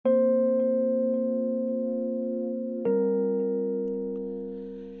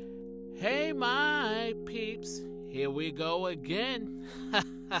Here we go again.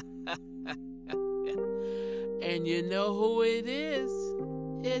 And you know who it is?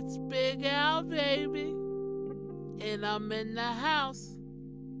 It's Big Al, baby. And I'm in the house.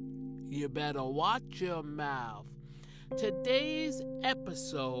 You better watch your mouth. Today's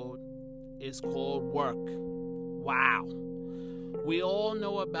episode is called Work. Wow. We all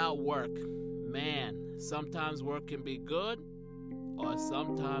know about work. Man, sometimes work can be good, or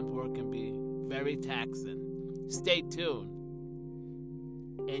sometimes work can be very taxing. Stay tuned.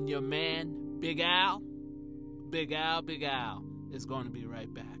 And your man, Big Al, is going to be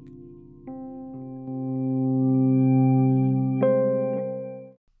right back.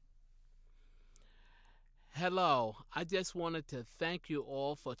 Hello, I just wanted to thank you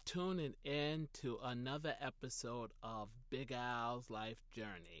all for tuning in to another episode of Big Al's Life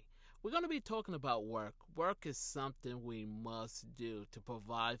Journey. We're going to be talking about work. Work is something we must do to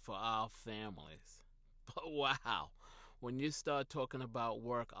provide for our families. But wow, when you start talking about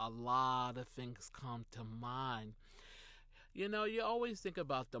work, a lot of things come to mind. You know, you always think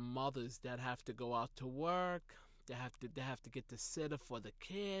about the mothers that have to go out to work. They have to get the sitter for the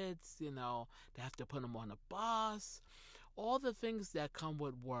kids, you know. They have to put them on a bus. All the things that come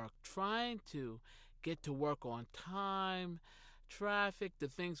with work. Trying to get to work on time. Traffic, the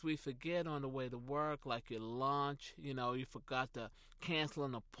things we forget on the way to work, like your lunch, you know, you forgot to cancel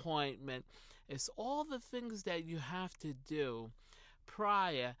an appointment. It's all the things that you have to do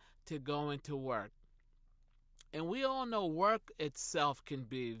prior to going to work. And we all know work itself can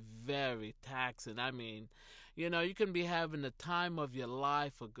be very taxing. I mean, you know, you can be having the time of your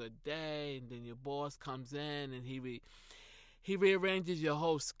life, a good day, and then your boss comes in and he rearranges your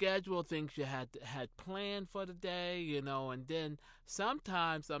whole schedule, things you had planned for the day, you know, and then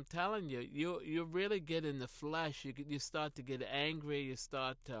sometimes, I'm telling you, you really get in the flesh. You start to get angry. You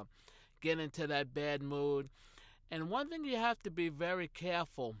start to get into that bad mood. And one thing you have to be very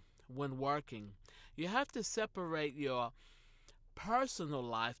careful when working, you have to separate your personal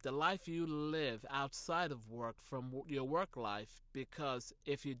life, the life you live outside of work, from your work life, because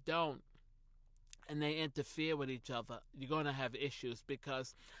if you don't, and they interfere with each other, you're going to have issues.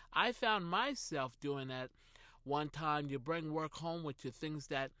 Because I found myself doing that one time. You bring work home with you, things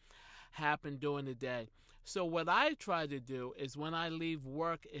that happen during the day. So what I try to do is when I leave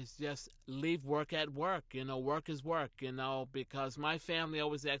work is just leave work at work. You know, work is work, you know, because my family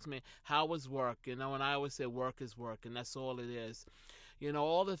always asks me, how was work? You know, and I always say work is work, and that's all it is. You know,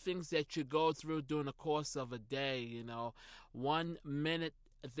 all the things that you go through during the course of a day, you know, 1 minute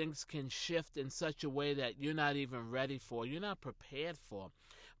things can shift in such a way that you're not even ready for, you're not prepared for.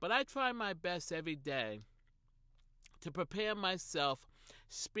 But I try my best every day to prepare myself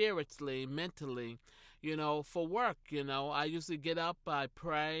spiritually, mentally, you know, for work. You know, I usually get up, I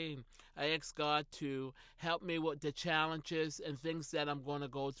pray, and I ask God to help me with the challenges and things that I'm going to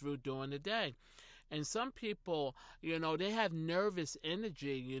go through during the day. And some people, you know, they have nervous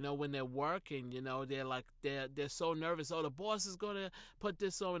energy, you know, when they're working, you know, they're so nervous. Oh, the boss is going to put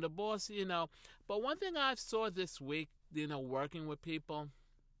this on the boss, you know. But one thing I saw this week, you know, working with people,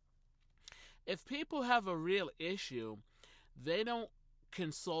 if people have a real issue, they don't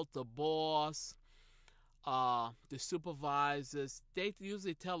consult the boss, the supervisors. They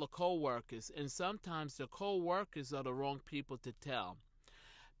usually tell the co-workers, and sometimes the co-workers are the wrong people to tell.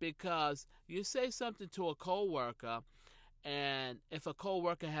 Because you say something to a coworker, and if a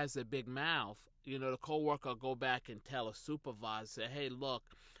coworker has a big mouth, you know, the coworker will go back and tell a supervisor, say, hey, look,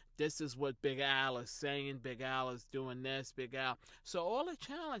 this is what Big Al is saying. Big Al is doing this, Big Al. So all the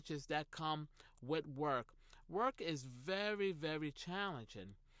challenges that come with work. Work is very, very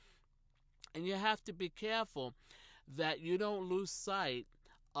challenging. And you have to be careful that you don't lose sight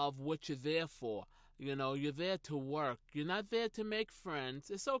of what you're there for. You know, you're there to work. You're not there to make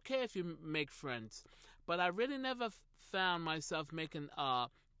friends. It's okay if you make friends. But I really never found myself making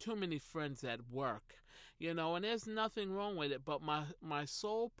too many friends at work. You know, and there's nothing wrong with it. But my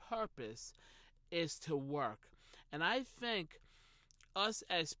sole purpose is to work. And I think us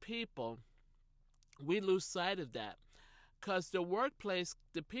as people, we lose sight of that. Because the workplace,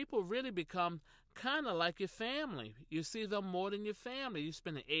 the people really become kind of like your family. You see them more than your family. You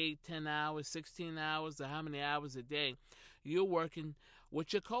spend 8, 10 hours, 16 hours, or how many hours a day you're working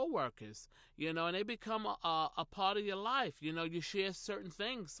with your coworkers, you know, and they become a part of your life. You know, you share certain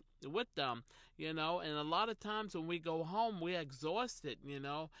things with them, you know, and a lot of times when we go home, we're exhausted, you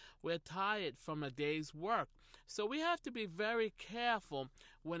know, we're tired from a day's work. So we have to be very careful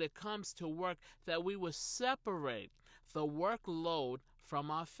when it comes to work that we will separate the workload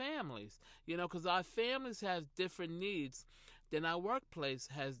from our families, you know, because our families have different needs then our workplace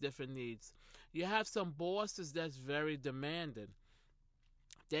has different needs. You have some bosses that's very demanding.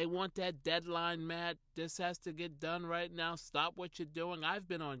 They want that deadline met. This has to get done right now. Stop what you're doing. I've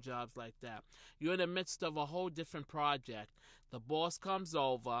been on jobs like that. You're in the midst of a whole different project. The boss comes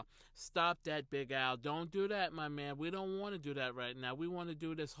over. Stop that, Big Al. Don't do that, my man. We don't want to do that right now. We want to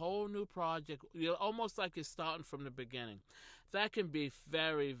do this whole new project. You're almost like you're starting from the beginning. That can be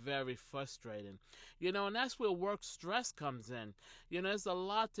very, very frustrating. And that's where work stress comes in. There's a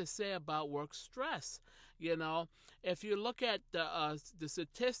lot to say about work stress. If you look at the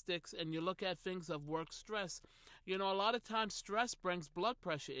statistics and you look at things of work stress, a lot of times stress brings blood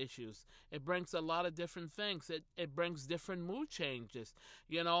pressure issues. It brings a lot of different things. It brings different mood changes,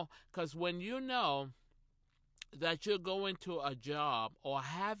 because when you know that you're going to a job or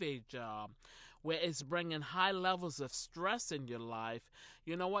have a job where it's bringing high levels of stress in your life,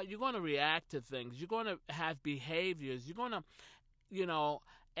 you know what? You're going to react to things. You're going to have behaviors. You're going to,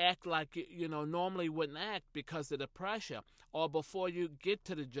 act like normally wouldn't act because of the pressure. Or before you get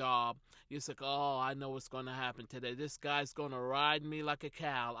to the job, you're like, oh, I know what's going to happen today. This guy's going to ride me like a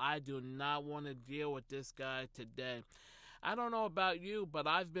cow. I do not want to deal with this guy today. I don't know about you, but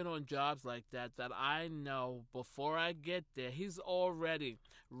I've been on jobs like that I know before I get there, he's already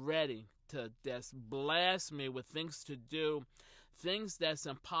ready to just blast me with things to do, things that's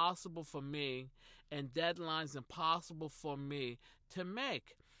impossible for me, and deadlines impossible for me to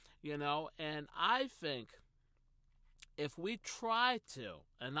make, and I think if we try to,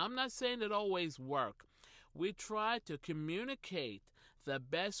 and I'm not saying it always work, we try to communicate the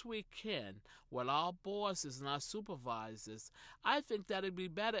best we can with our bosses and our supervisors, I think that'd be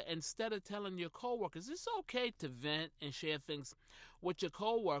better. Instead of telling your coworkers, it's okay to vent and share things with your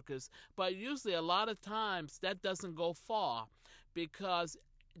coworkers, but usually a lot of times that doesn't go far because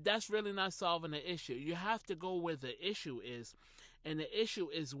that's really not solving the issue. You have to go where the issue is, and the issue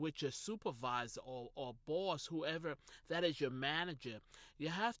is with your supervisor or boss, whoever that is, your manager. You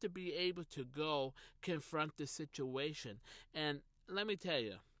have to be able to go confront the situation. And let me tell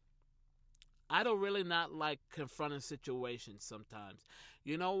you, I don't really not like confronting situations sometimes.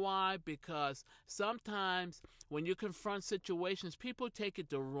 You know why? Because sometimes when you confront situations, people take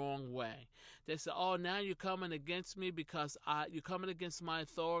it the wrong way. They say, oh, now you're coming against me because you're coming against my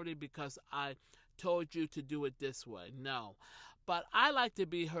authority because I told you to do it this way. No. But I like to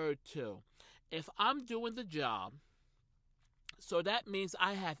be heard too. If I'm doing the job, so that means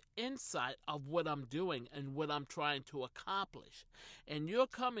I have insight of what I'm doing and what I'm trying to accomplish. And you're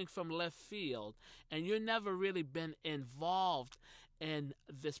coming from left field and you've never really been involved in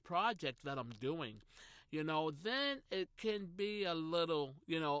this project that I'm doing, then it can be a little,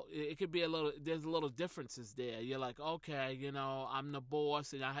 it could be a little, there's a little differences there. You're like, okay, I'm the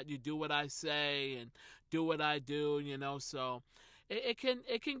boss and you do what I say and do what I do, so it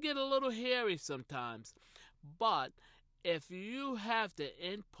can get a little hairy sometimes. But if you have the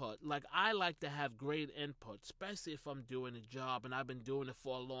input, like I like to have great input, especially if I'm doing a job and I've been doing it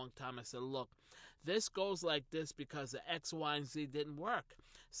for a long time. I said, look, this goes like this because the X, Y, and Z didn't work.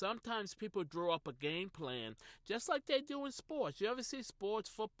 Sometimes people draw up a game plan, just like they do in sports. You ever see sports,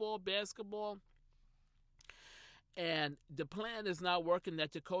 football, basketball? And the plan is not working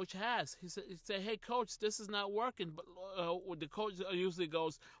that the coach has. He said, hey, coach, this is not working. But the coach usually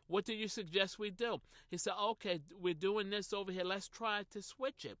goes, what do you suggest we do? He said, okay, we're doing this over here. Let's try to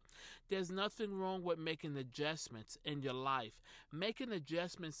switch it. There's nothing wrong with making adjustments in your life, making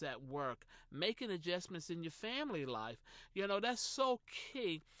adjustments at work, making adjustments in your family life. That's so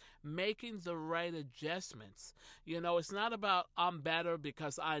key. Making the right adjustments. It's not about I'm better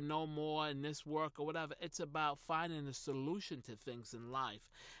because I know more in this work or whatever. It's about finding a solution to things in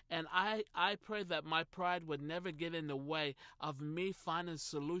life. And I pray that my pride would never get in the way of me finding a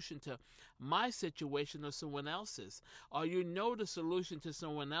solution to my situation or someone else's. Or the solution to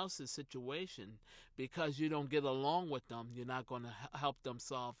someone else's situation because you don't get along with them. You're not going to help them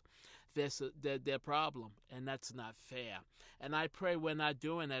solve their problem, and that's not fair. And I pray we're not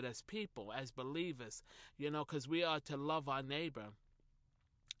doing that as people, as believers, because we are to love our neighbor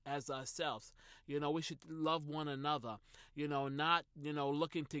as ourselves. We should love one another, not,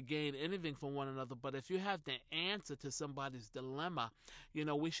 looking to gain anything from one another. But if you have the answer to somebody's dilemma,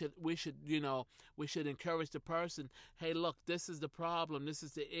 we should encourage the person, hey, look, this is the problem. This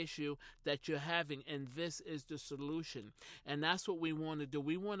is the issue that you're having, and this is the solution. And that's what we want to do.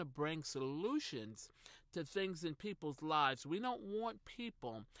 We want to bring solutions to things in people's lives. We don't want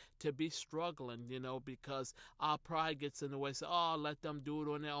people to be struggling, because our pride gets in the way. So, let them do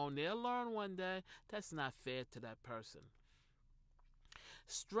it on their own. They'll learn one day. That's not fair to that person.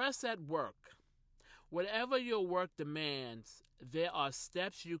 Stress at work. Whatever your work demands, there are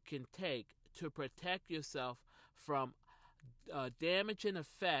steps you can take to protect yourself from damaging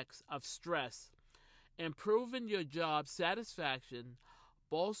effects of stress, improving your job satisfaction,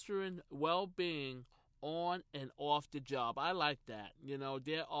 bolstering well being on and off the job. I like that.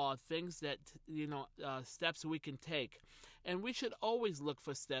 There are things that, steps we can take. And we should always look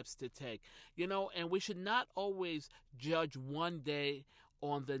for steps to take, and we should not always judge one day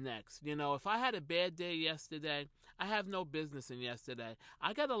on the next. If I had a bad day yesterday, I have no business in yesterday.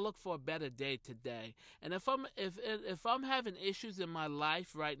 I got to look for a better day today. And if I'm having issues in my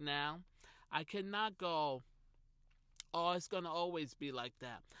life right now, I cannot go, oh, it's going to always be like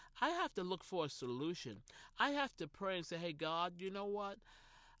that. I have to look for a solution. I have to pray and say, hey, God, you know what?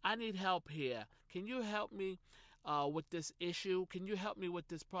 I need help here. Can you help me with this issue? Can you help me with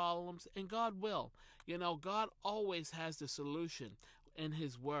these problems? And God will. God always has the solution in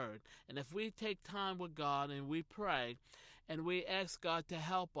His Word. And if we take time with God and we pray and we ask God to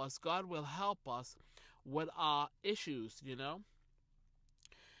help us, God will help us with our issues,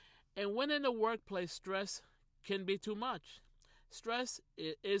 And when in the workplace, stress can be too much. Stress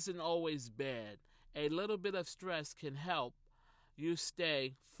isn't always bad. A little bit of stress can help you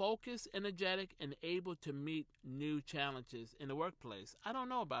stay focused, energetic, and able to meet new challenges in the workplace. I don't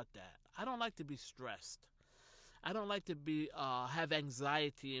know about that. I don't like to be stressed. I don't like to have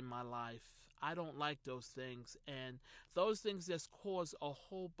anxiety in my life. I don't like those things. And those things just cause a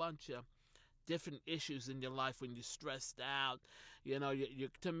whole bunch of different issues in your life when you're stressed out.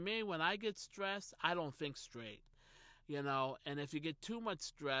 To me, when I get stressed, I don't think straight. And if you get too much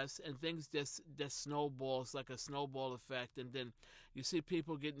stress and things just snowballs like a snowball effect, and then you see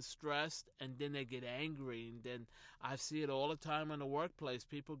people getting stressed and then they get angry, and then I see it all the time in the workplace,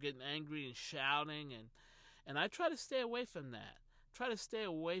 people getting angry and shouting, and I try to stay away from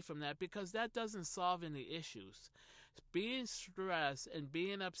that. Because that doesn't solve any issues. Being stressed and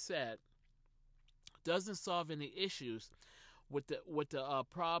being upset doesn't solve any issues with the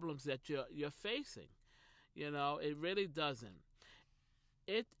problems that you're facing. It really doesn't.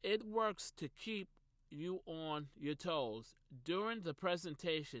 It works to keep you on your toes during the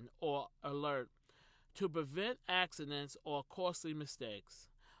presentation or alert to prevent accidents or costly mistakes.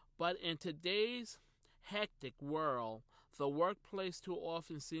 But in today's hectic world, the workplace too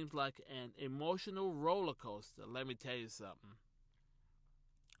often seems like an emotional roller coaster. Let me tell you something.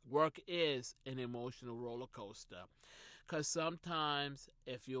 Work is an emotional roller coaster. Because sometimes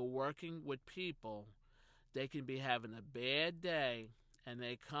if you're working with people, they can be having a bad day, and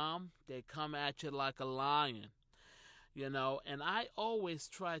they come at you like a lion, and I always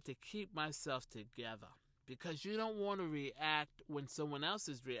try to keep myself together, because you don't want to react when someone else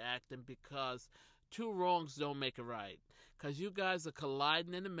is reacting, because two wrongs don't make a right, because you guys are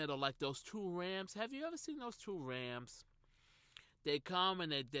colliding in the middle like those two rams. Have you ever seen those two rams? They come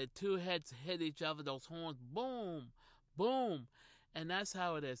and their two heads hit each other, those horns, boom, boom, and that's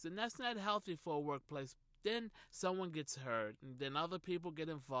how it is, and that's not healthy for a workplace. Then someone gets hurt, and then other people get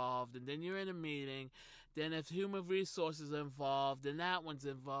involved, and then you're in a meeting. Then if human resources are involved, then that one's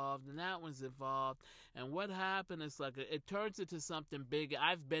involved, and that one's involved. And what happened is it turns into something bigger.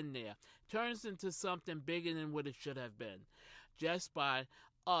 I've been there. It turns into something bigger than what it should have been, just by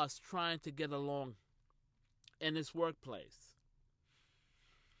us trying to get along in this workplace.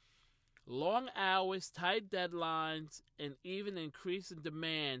 Long hours, tight deadlines, and even increasing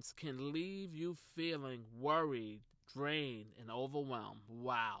demands can leave you feeling worried, drained, and overwhelmed.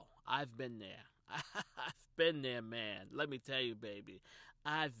 Wow, I've been there. I've been there, man. Let me tell you, baby.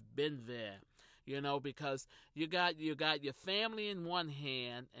 I've been there. Because you got your family in one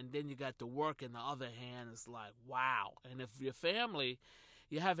hand, and then you got the work in the other hand. It's like, wow. And if your family,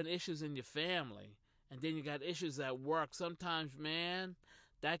 you're having issues in your family, and then you got issues at work, sometimes, man,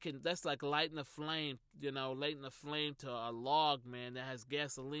 that's like lighting a flame, lighting a flame to a log, man, that has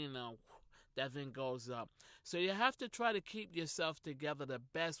gasoline on. That thing goes up. So you have to try to keep yourself together the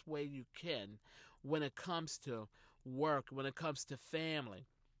best way you can when it comes to work, when it comes to family.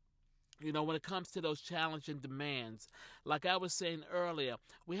 When it comes to those challenging demands, like I was saying earlier,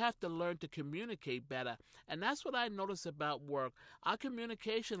 we have to learn to communicate better. And that's what I notice about work. Our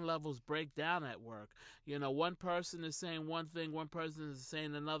communication levels break down at work. One person is saying one thing, one person is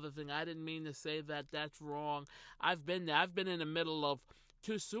saying another thing. I didn't mean to say that. That's wrong. I've been there. I've been in the middle of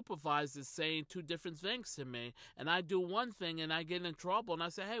two supervisors saying two different things to me, and I do one thing and I get in trouble, and I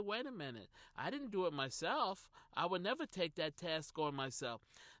say, hey, wait a minute, I didn't do it myself. I would never take that task on myself.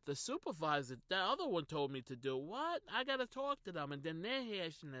 The supervisor, that other one, told me to do what? I got to talk to them, and then they're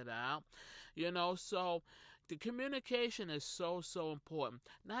hashing it out. So The communication is so important,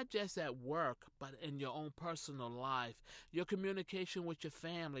 not just at work, but in your own personal life. Your communication with your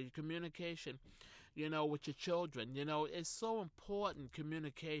family, your communication, with your children. It's so important,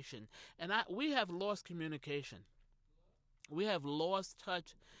 communication. And we have lost communication. We have lost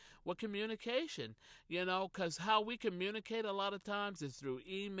touch with communication, because how we communicate a lot of times is through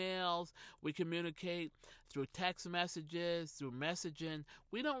emails. We communicate through text messages, through messaging.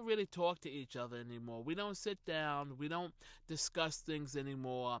 We don't really talk to each other anymore. We don't sit down. We don't discuss things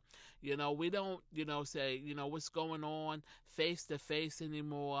anymore. We don't, say, what's going on face to face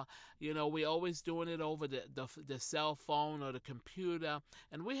anymore. We always doing it over the cell phone or the computer.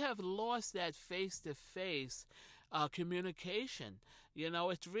 And we have lost that face to face communication.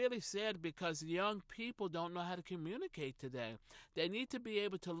 It's really sad because young people don't know how to communicate today. They need to be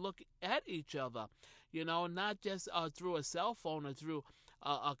able to look at each other, not just through a cell phone or through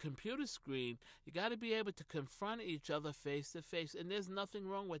a computer screen. You got to be able to confront each other face to face, and there's nothing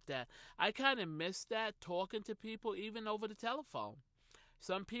wrong with that. I kind of miss that, talking to people even over the telephone.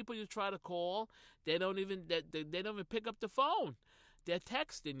 Some people you try to call, they don't even pick up the phone. They're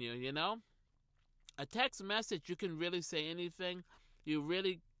texting you, A text message, you can really say anything. You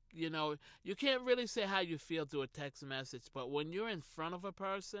can't really say how you feel through a text message, but when you're in front of a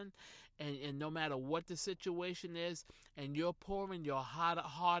person, and no matter what the situation is, and you're pouring your heart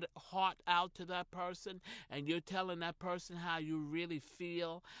out to that person, and you're telling that person how you really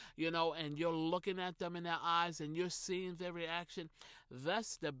feel, and you're looking at them in their eyes, and you're seeing their reaction,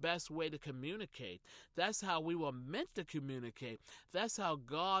 that's the best way to communicate. That's how we were meant to communicate. That's how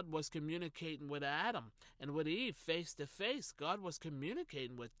God was communicating with Adam and with Eve face to face. God was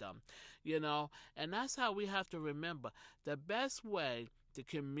communicating with them, and that's how we have to remember. The best way to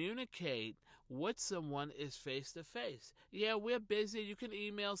communicate with someone is face to face. Yeah, we're busy. You can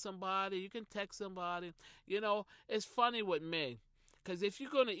email somebody. You can text somebody. It's funny with me, because if you're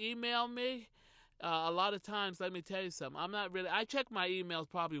going to email me, a lot of times, let me tell you something, I check my emails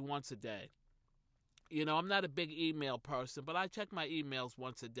probably once a day. I'm not a big email person, but I check my emails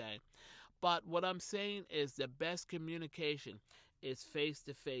once a day. But what I'm saying is the best communication is face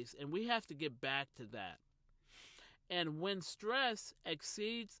to face, and we have to get back to that. And when stress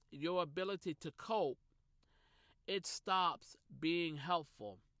exceeds your ability to cope, it stops being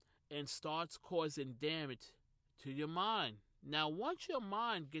helpful and starts causing damage to your mind. Now, once your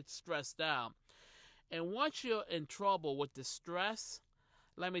mind gets stressed out, and once you're in trouble with the stress,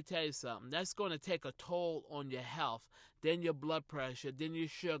 let me tell you something, that's going to take a toll on your health, then your blood pressure, then your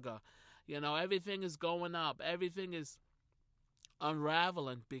sugar. Everything is going up. Everything is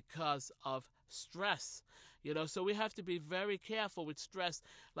unraveling because of stress. So we have to be very careful with stress.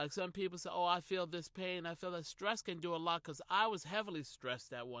 Like some people say, oh, I feel this pain. I feel that stress can do a lot, because I was heavily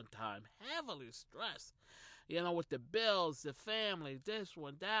stressed at one time. Heavily stressed. With the bills, the family, this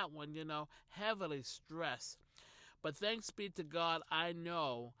one, that one, heavily stressed. But thanks be to God, I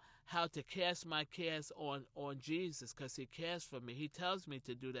know how to cast my cares on Jesus, because he cares for me. He tells me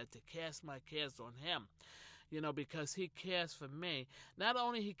to do that, to cast my cares on him, because he cares for me. Not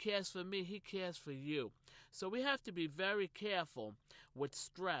only he cares for me, he cares for you. So we have to be very careful with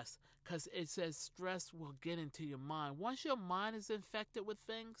stress, because it says stress will get into your mind. Once your mind is infected with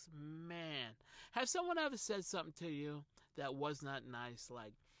things, man. Have someone ever said something to you that was not nice,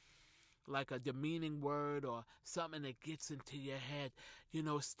 like a demeaning word or something that gets into your head,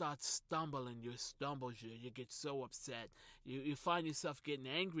 starts stumbling, you get so upset. You find yourself getting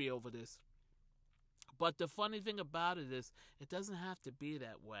angry over this. But the funny thing about it is, it doesn't have to be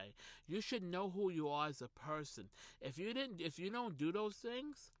that way. You should know who you are as a person. If you don't do those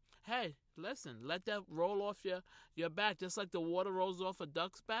things, hey, listen, let that roll off your back. Just like the water rolls off a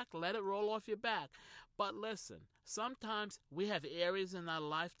duck's back, let it roll off your back. But listen, sometimes we have areas in our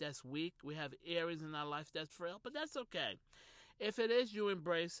life that's weak. We have areas in our life that's frail, but that's okay. If it is, you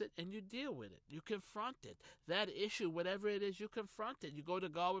embrace it and you deal with it. You confront it. That issue, whatever it is, you confront it. You go to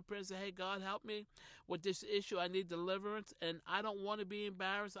God with prayer and say, hey, God, help me with this issue. I need deliverance, and I don't want to be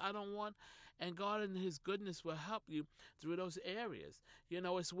embarrassed. And God in his goodness will help you through those areas.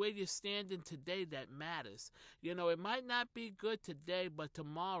 It's where you're standing today that matters. It might not be good today, but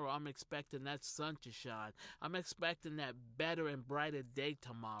tomorrow I'm expecting that sun to shine. I'm expecting that better and brighter day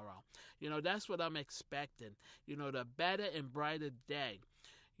tomorrow. That's what I'm expecting. The better and brighter day.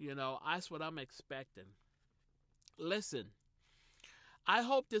 That's what I'm expecting. Listen, I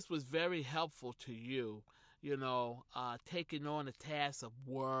hope this was very helpful to you. Taking on the task of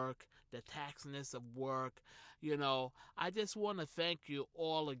work, the taxiness of work. I just want to thank you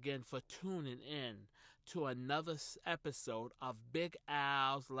all again for tuning in to another episode of Big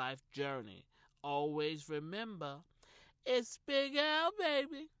Al's Life Journey always remember, it's Big Al,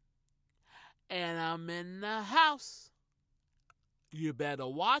 baby. And I'm in the house. You better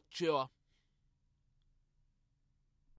watch your